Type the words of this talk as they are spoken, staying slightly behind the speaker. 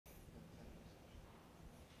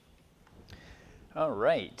All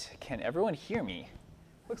right, can everyone hear me?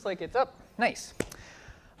 Looks like it's up. Nice.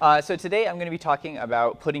 So today I'm going to be talking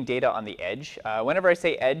about putting data on the edge. Whenever I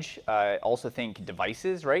say edge, also think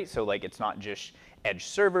devices, right? So like it's not just edge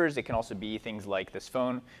servers. It can also be things like this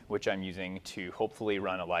phone, which I'm using to hopefully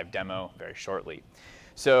run a live demo very shortly.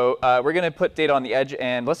 So we're going to put data on the edge,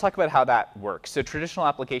 and let's talk about how that works. So traditional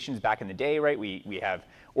applications back in the day, right, we have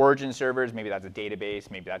origin servers. Maybe that's a database.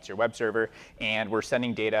 Maybe that's your web server. And we're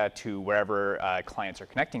sending data to wherever clients are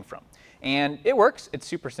connecting from. And it works. It's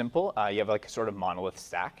super simple. You have like a sort of monolith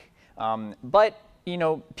stack. But you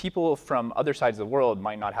know, people from other sides of the world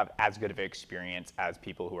might not have as good of an experience as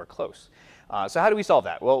people who are close. So how do we solve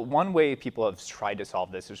that? Well, one way people have tried to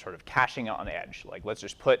solve this is sort of caching it on the edge. Like, let's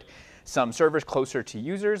just put some servers closer to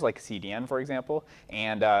users, like CDN, for example,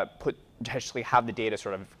 and actually have the data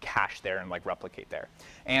sort of cache there and like replicate there.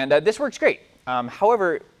 And this works great.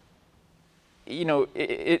 However, you know,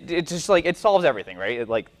 it's just like it solves everything, right?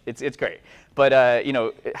 It's great. But you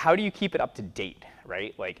know, how do you keep it up to date,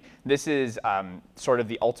 right? Like this is sort of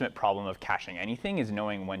the ultimate problem of caching anything, is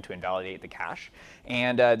knowing when to invalidate the cache.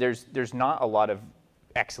 And there's not a lot of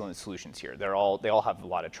excellent solutions here. They all have a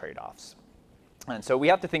lot of trade-offs. And so we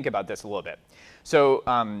have to think about this a little bit. So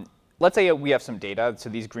let's say we have some data. So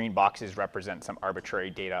these green boxes represent some arbitrary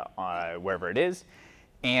data wherever it is.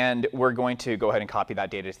 And we're going to go ahead and copy that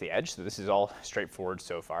data to the edge. So this is all straightforward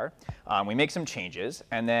so far. We make some changes,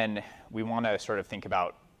 and then we want to sort of think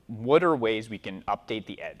about what are ways we can update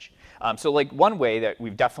the edge. So like one way that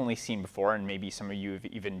we've definitely seen before, and maybe some of you have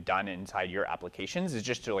even done inside your applications, is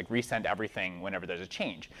just to like resend everything whenever there's a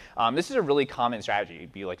change. This is a really common strategy.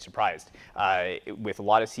 You'd be like surprised. With a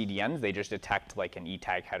lot of CDNs, they just detect like an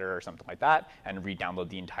e-tag header or something like that and re-download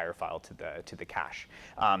the entire file to the cache.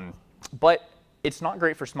 But it's not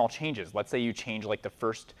great for small changes. Let's say you change like the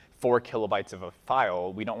first 4 kilobytes of a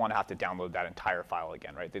file. We don't want to have to download that entire file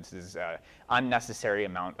again, right? This is an unnecessary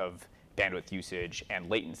amount of bandwidth usage and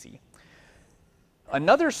latency.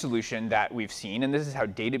 Another solution that we've seen, and this is how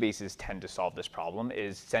databases tend to solve this problem,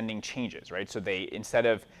 is sending changes, right? So they instead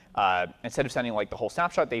of sending like the whole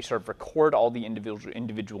snapshot, they sort of record all the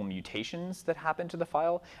individual mutations that happen to the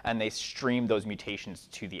file, and they stream those mutations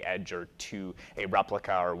to the edge or to a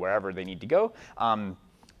replica or wherever they need to go.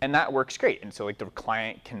 And that works great. And so like the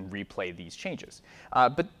client can replay these changes.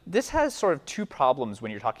 But this has sort of two problems when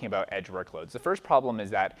you're talking about edge workloads. The first problem is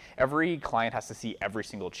that every client has to see every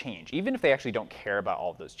single change, even if they actually don't care about all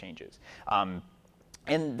of those changes.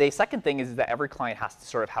 And the second thing is that every client has to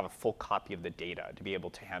sort of have a full copy of the data to be able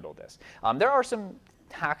to handle this. There are some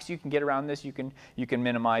hacks you can get around this. You can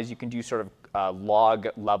minimize. You can do sort of log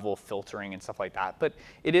level filtering and stuff like that. But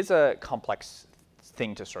it is a complex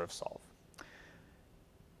thing to sort of solve.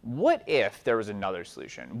 What if there was another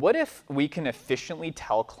solution? What if we can efficiently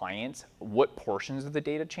tell clients what portions of the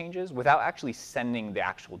data changes without actually sending the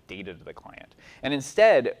actual data to the client? And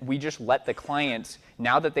instead, we just let the clients,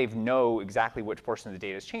 now that they know exactly which portion of the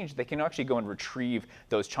data has changed, they can actually go and retrieve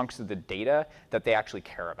those chunks of the data that they actually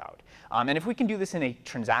care about. And if we can do this in a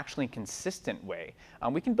transactionally consistent way,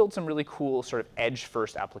 we can build some really cool sort of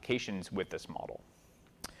edge-first applications with this model.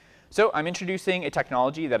 So I'm introducing a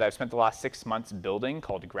technology that I've spent the last 6 months building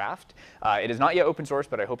called Graft. It is not yet open source,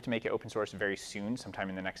 but I hope to make it open source very soon, sometime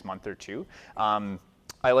in the next month or two.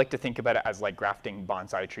 I like to think about it as like grafting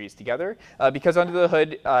bonsai trees together, because under the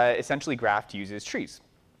hood, essentially Graft uses trees.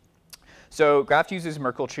 So Graft uses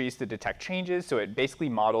Merkle trees to detect changes. So it basically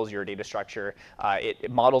models your data structure. It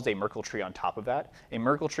models a Merkle tree on top of that. A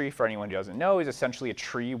Merkle tree, for anyone who doesn't know, is essentially a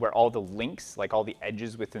tree where all the links, like all the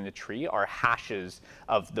edges within the tree, are hashes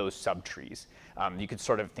of those subtrees. You could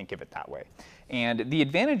sort of think of it that way. And the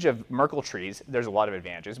advantage of Merkle trees, there's a lot of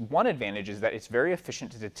advantages. One advantage is that it's very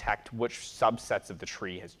efficient to detect which subsets of the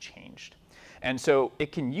tree has changed. And so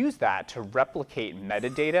it can use that to replicate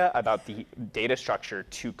metadata about the data structure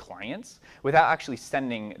to clients without actually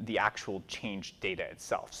sending the actual changed data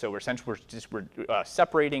itself. So we're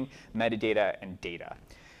separating metadata and data.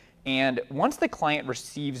 And once the client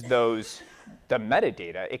receives the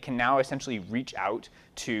metadata, it can now essentially reach out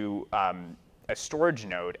to a storage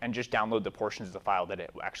node and just download the portions of the file that it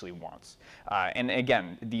actually wants. And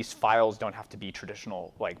again, these files don't have to be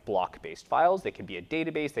traditional like block-based files. They can be a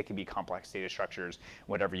database. They can be complex data structures,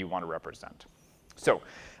 whatever you want to represent. So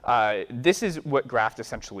this is what Graft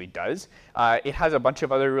essentially does. It has a bunch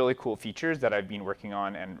of other really cool features that I've been working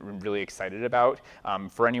on and really excited about.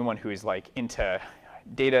 For anyone who is like into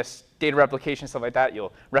data replication, stuff like that,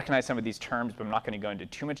 you'll recognize some of these terms, but I'm not going to go into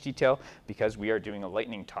too much detail because we are doing a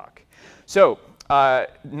lightning talk. So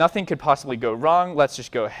nothing could possibly go wrong. Let's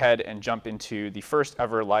just go ahead and jump into the first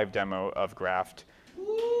ever live demo of Graft.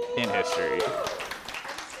 in history.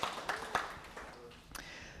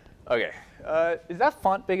 OK. Is that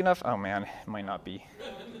font big enough? Oh, man, it might not be.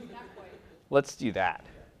 Let's do that.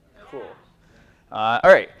 Cool. All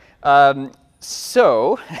right.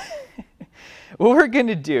 So what we're going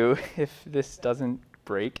to do, if this doesn't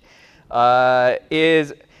break,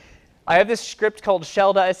 is I have this script called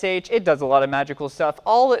shell.sh. It does a lot of magical stuff.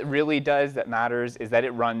 All it really does that matters is that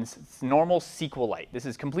it runs normal SQLite. This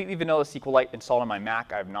is completely vanilla SQLite installed on my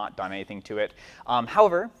Mac. I have not done anything to it.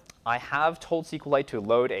 However, I have told SQLite to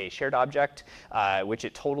load a shared object, which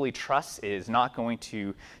it totally trusts is not going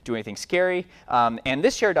to do anything scary. And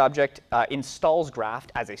this shared object installs Graph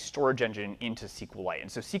as a storage engine into SQLite.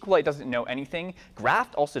 And so SQLite doesn't know anything.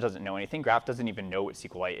 Graph also doesn't know anything. Graph doesn't even know what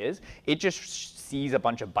SQLite is. It just sees a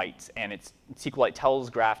bunch of bytes. And SQLite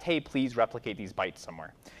tells Graph, hey, please replicate these bytes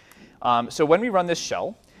somewhere. So when we run this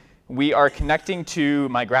shell, we are connecting to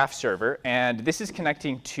my Graph server, and this is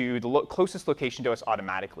connecting to the closest location to us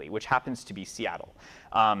automatically, which happens to be Seattle.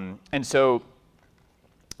 And so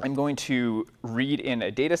I'm going to read in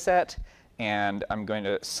a data set, and I'm going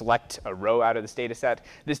to select a row out of this data set.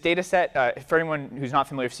 This data set, for anyone who's not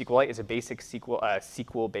familiar with SQLite, is a basic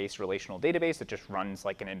SQL-based relational database that just runs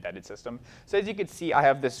like an embedded system. So as you can see, I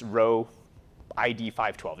have this row ID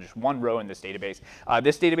 512, just one row in this database.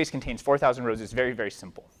 This database contains 4,000 rows. It's very, very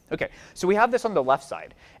simple. OK, so we have this on the left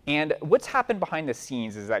side. And what's happened behind the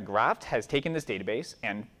scenes is that Graph has taken this database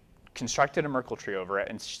and constructed a Merkle tree over it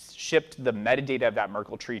and shipped the metadata of that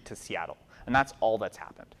Merkle tree to Seattle. And that's all that's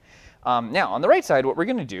happened. Now, on the right side, what we're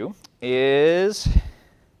going to do is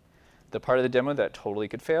the part of the demo that totally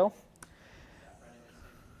could fail.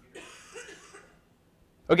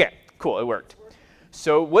 OK, cool. It worked.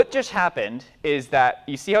 So what just happened is that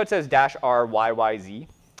you see how it says -RYYZ?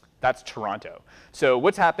 That's Toronto. So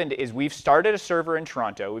what's happened is we've started a server in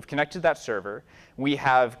Toronto. We've connected to that server. We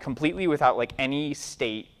have completely without like any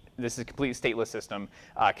state, this is a completely stateless system,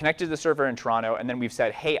 connected to the server in Toronto. And then we've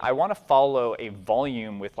said, hey, I want to follow a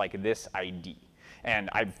volume with like this ID. And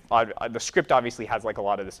the script obviously has like a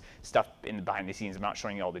lot of this stuff behind the scenes. I'm not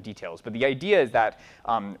showing you all the details. But the idea is that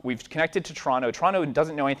we've connected to Toronto. Toronto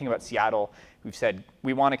doesn't know anything about Seattle. We've said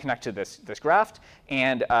we want to connect to this Graph.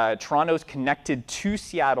 And Toronto's connected to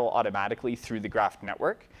Seattle automatically through the Graph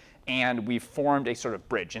network. And we've formed a sort of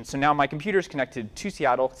bridge. And so now my computer's connected to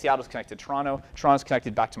Seattle. Seattle's connected to Toronto. Toronto's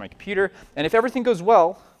connected back to my computer. And if everything goes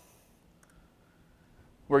well,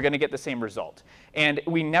 we're going to get the same result. And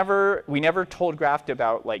we never told Graph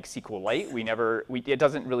about like SQLite. It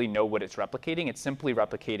doesn't really know what it's replicating. It's simply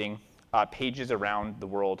replicating pages around the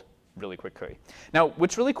world really quickly. Now,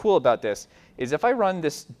 what's really cool about this is if I run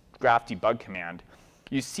this Graph debug command,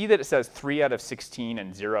 you see that it says 3 out of 16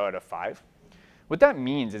 and 0 out of 5. What that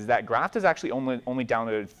means is that Graph has actually only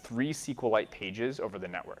downloaded 3 SQLite pages over the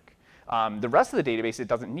network. The rest of the database it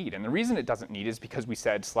doesn't need. And the reason it doesn't need is because we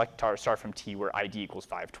said select star from T where ID equals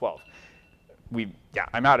 512. Yeah,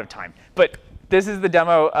 I'm out of time. But this is the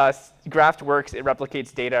demo. Graph works. It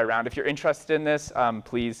replicates data around. If you're interested in this,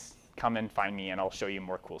 please come and find me, and I'll show you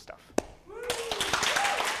more cool stuff.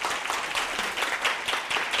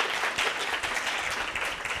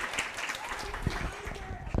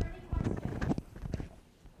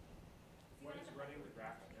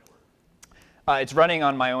 It's running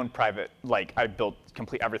on my own private, like I built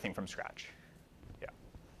everything from scratch. Yeah.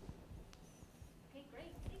 Okay, great.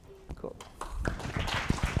 Thank you. Cool.